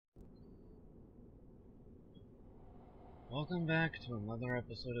Welcome back to another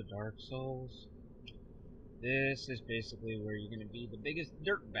episode of Dark Souls. This is basically where you're going to be the biggest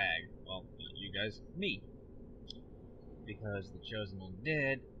dirtbag. Well, not you guys, me. Because the Chosen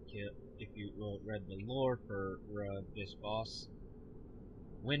Undead, if you read the lore for this boss,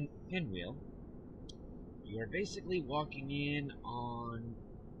 pinwheel, you are basically walking in on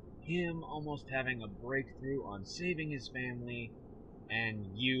him almost having a breakthrough on saving his family, and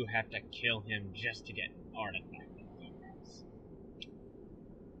you have to kill him just to get an artifact.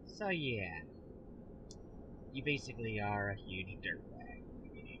 So yeah, you basically are a huge dirtbag.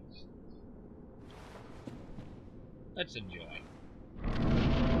 Let's enjoy.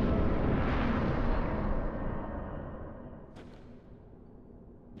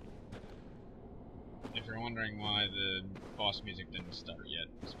 If you're wondering why the boss music didn't start yet,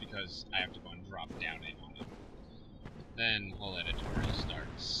 it's because I have to go and drop down in on it. Then whole editorial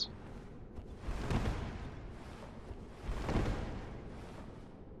starts.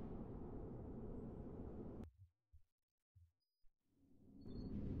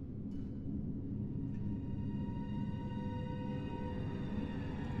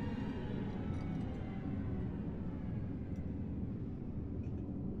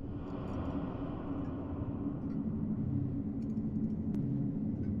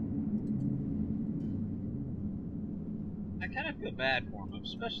 I kind of feel bad for him,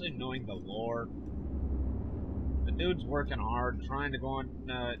 especially knowing the lore. The dude's working hard, trying to go on,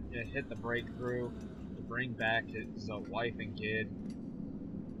 hit the breakthrough to bring back his wife and kid.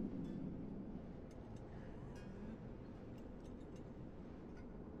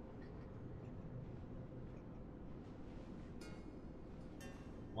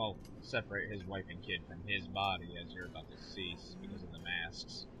 Well, separate his wife and kid from his body, as you're about to see, because of the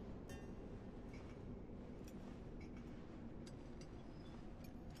masks.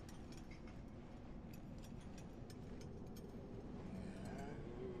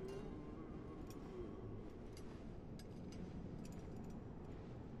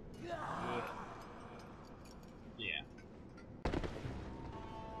 Yeah.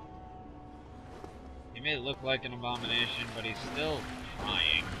 He may look like an abomination, but he's still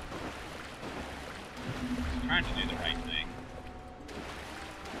trying. He's trying to do the right thing.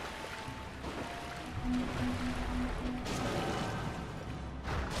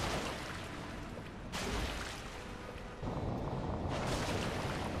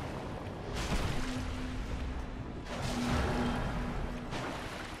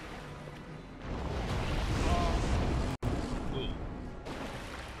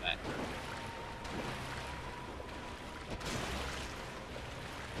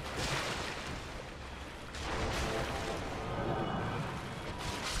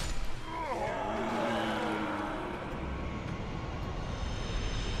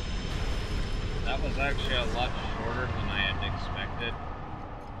 That was actually a lot shorter than I had expected,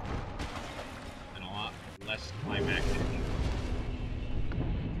 and a lot less climactic.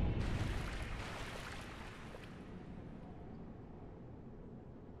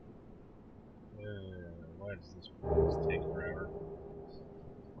 Why does this take forever?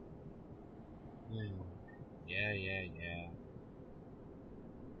 Yeah.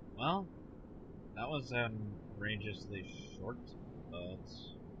 Well, that was outrageously short, but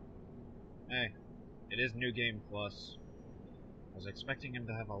hey, it is New Game Plus. I was expecting him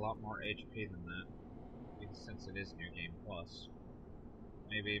to have a lot more HP than that, even since it is New Game Plus.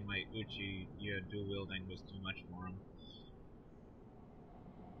 Maybe my Uchi dual wielding was too much for him.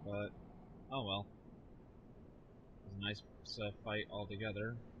 But, oh well. It was a nice fight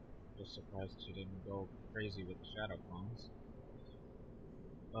altogether. Just surprised she didn't go crazy with the Shadow Clones.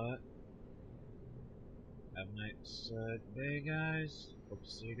 But, have a nice day, guys. Hope to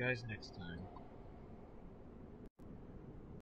see you guys next time.